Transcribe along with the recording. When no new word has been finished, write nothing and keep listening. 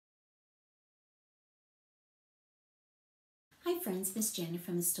Hi friends, Miss Janet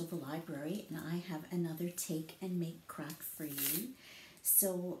from the Stova Library, and I have another take and make craft for you.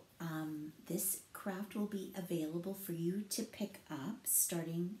 So this craft will be available for you to pick up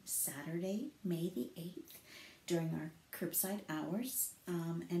starting Saturday, May the 8th during our Curbside Hours.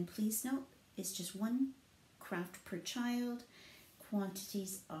 And please note, it's just one craft per child.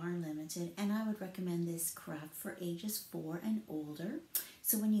 Quantities are limited, and I would recommend this craft for ages 4 and older.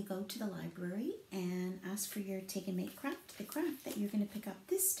 So when you go to the library and ask for your take and make craft, the craft that you're going to pick up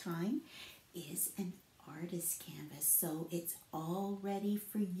this time is an artist canvas. So it's all ready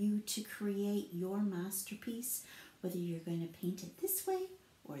for you to create your masterpiece. Whether you're going to paint it this way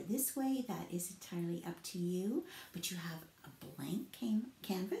or this way, that is entirely up to you. But you have a blank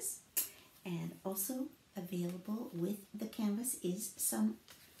canvas, and also available with the canvas is some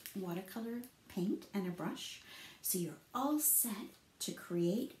watercolor paint and a brush. So you're all set to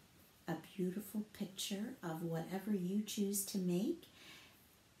create a beautiful picture of whatever you choose to make.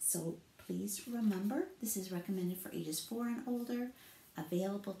 So please remember, this is recommended for ages 4 and older,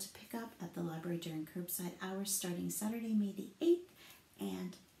 available to pick up at the library during Curbside Hours starting Saturday, May the 8th,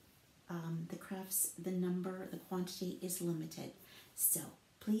 and the quantity is limited. So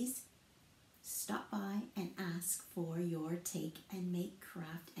please stop by and ask for your take and make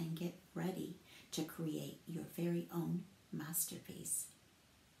craft and get ready to create your very own masterpiece.